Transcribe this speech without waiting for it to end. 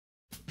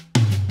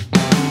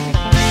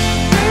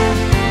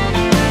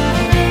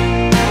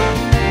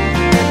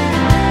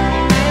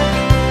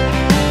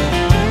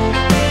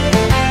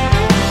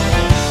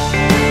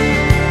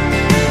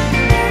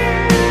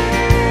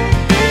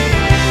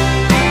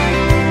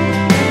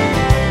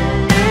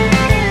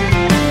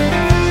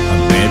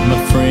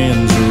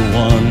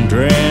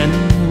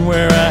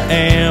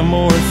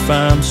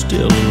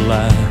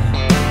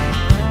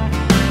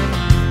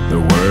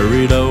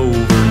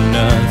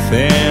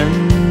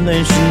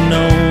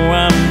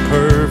I'm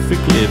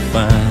perfectly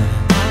fine.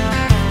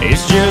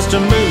 It's just a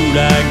mood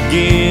I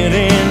get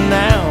in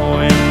now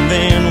and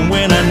then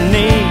when I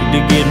need to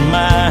get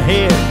my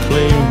head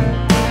clear.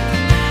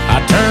 I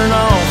turn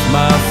off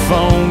my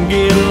phone,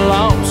 get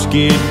lost,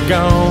 get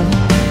gone,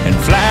 and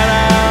flat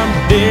out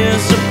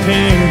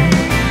disappear.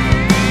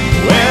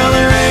 Well,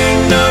 there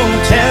ain't no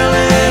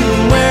telling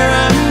where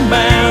I'm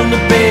bound,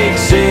 a big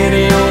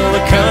city or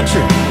the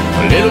country,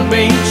 a little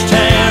beach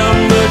town,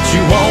 but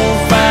you won't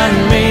find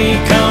me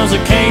 'cause I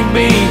can't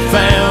be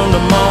found.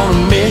 I'm on a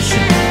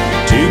mission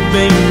to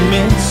be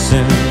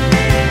missing.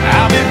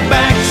 I'll be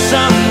back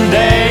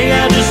someday,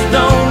 I just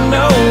don't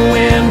know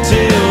when.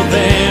 Till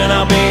then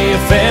I'll be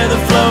a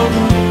feather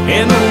floating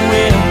in the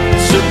wind.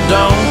 So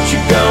don't you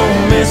go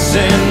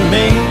missing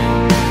me,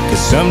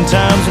 'cause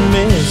sometimes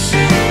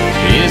missing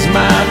is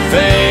my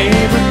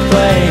favorite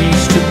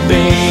place to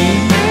be.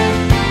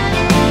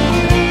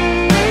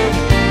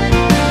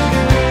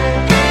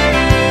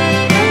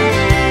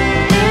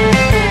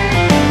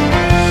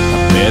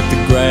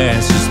 The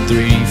grass is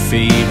 3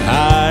 feet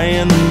high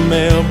and the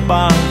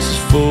mailbox is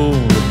full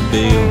of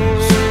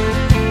bills.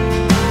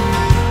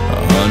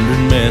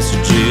 100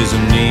 messages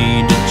I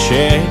need to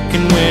check,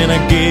 and when I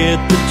get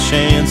the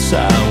chance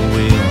I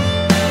will.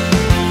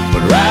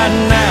 But right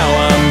now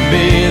I'm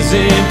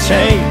busy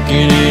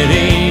taking it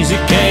easy,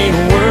 can't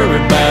worry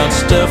about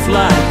stuff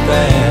like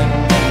that.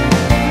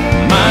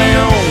 My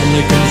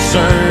only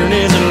concern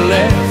is a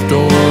left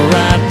or a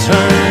right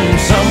turn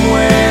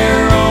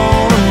somewhere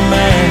on a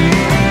map.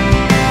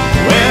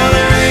 Well,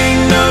 there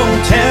ain't no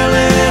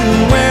telling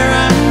where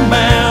I'm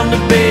bound,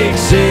 a big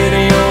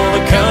city or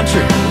the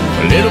country,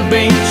 a little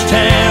beach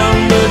town,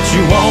 but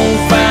you won't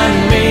find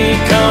me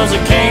 'cause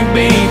I can't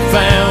be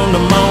found.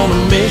 I'm on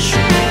a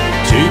mission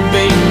to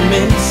be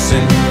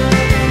missing.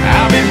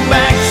 I'll be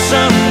back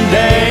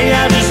someday,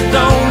 I just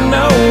don't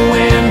know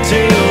when.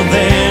 Till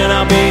then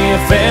I'll be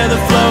a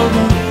feather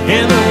floating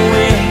in the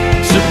wind.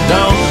 So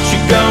don't you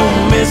go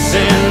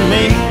missing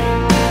me,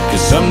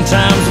 'cause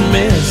sometimes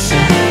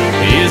missing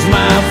is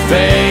my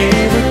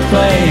favorite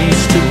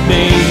place to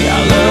be. I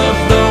love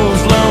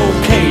those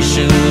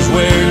locations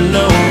where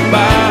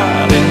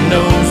nobody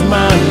knows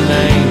my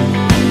name.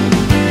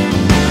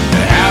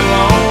 And how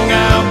long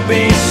I'll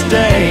be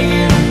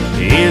staying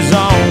is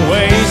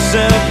always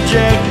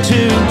subject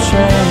to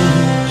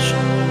change.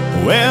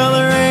 Well,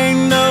 there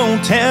ain't no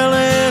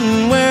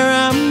telling where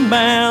I'm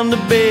bound,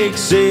 a big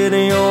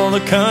city or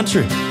the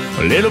country,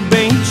 a little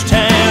beach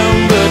town,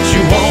 but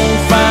you won't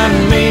find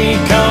me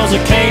 'cause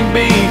I can't